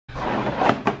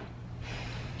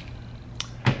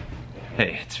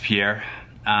Hey, it's Pierre.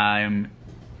 I'm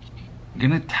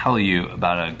gonna tell you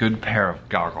about a good pair of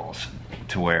goggles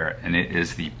to wear, and it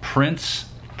is the Prince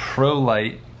Pro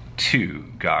Lite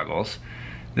 2 goggles.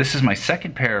 This is my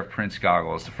second pair of Prince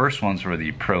goggles. The first ones were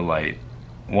the Pro Lite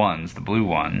ones, the blue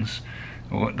ones,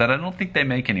 that I don't think they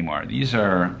make anymore. These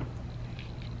are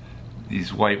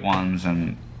these white ones,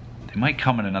 and they might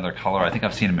come in another color. I think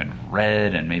I've seen them in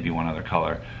red and maybe one other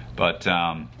color, but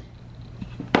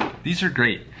these are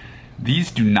great.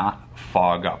 These do not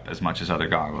fog up as much as other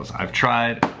goggles. I've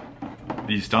tried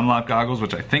these Dunlop goggles,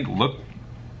 which I think look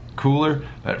cooler,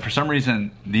 but for some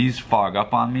reason these fog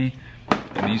up on me,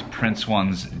 and these Prince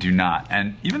ones do not.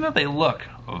 And even though they look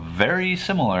very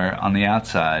similar on the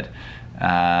outside,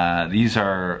 these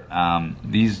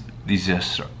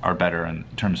just are better in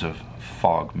terms of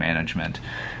fog management.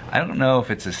 I don't know if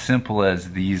it's as simple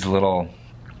as these little.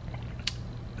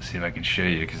 Let's see if I can show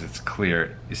you because it's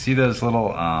clear. You see those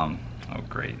little, oh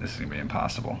great, this is gonna be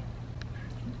impossible.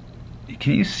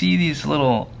 Can you see these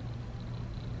little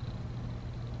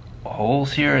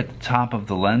holes here at the top of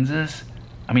the lenses?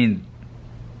 I mean,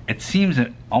 it seems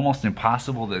almost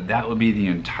impossible that that would be the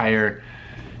entire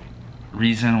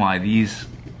reason why these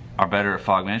are better at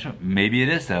fog management. Maybe it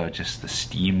is though, just the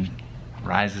steam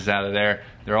rises out of there.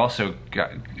 They're also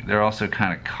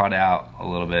kind of cut out a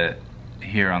little bit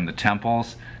here on the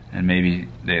temples, and maybe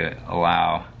they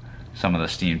allow some of the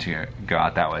steam to go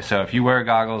out that way. So if you wear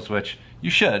goggles, which you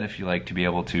should if you like to be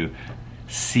able to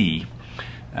see,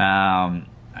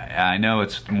 I know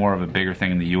it's more of a bigger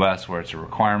thing in the US where it's a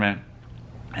requirement,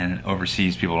 and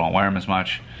overseas people don't wear them as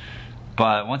much,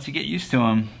 but once you get used to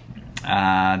them,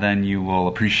 then you will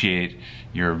appreciate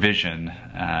your vision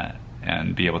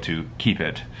and be able to keep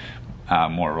it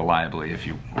more reliably if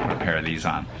you put a pair of these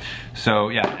on. So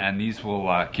yeah, and these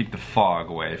will keep the fog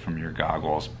away from your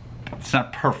goggles. It's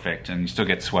not perfect, and you still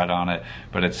get sweat on it,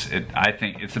 but I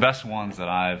think it's the best ones that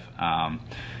I've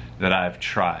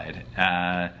tried.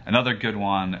 Another good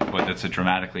one, but it's a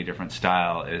dramatically different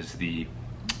style, is the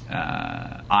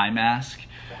eye mask,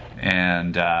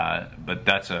 and but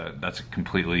that's a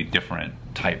completely different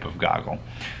type of goggle.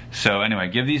 So anyway,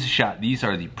 give these a shot. These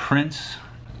are the Prince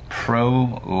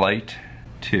Pro Lite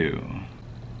 2.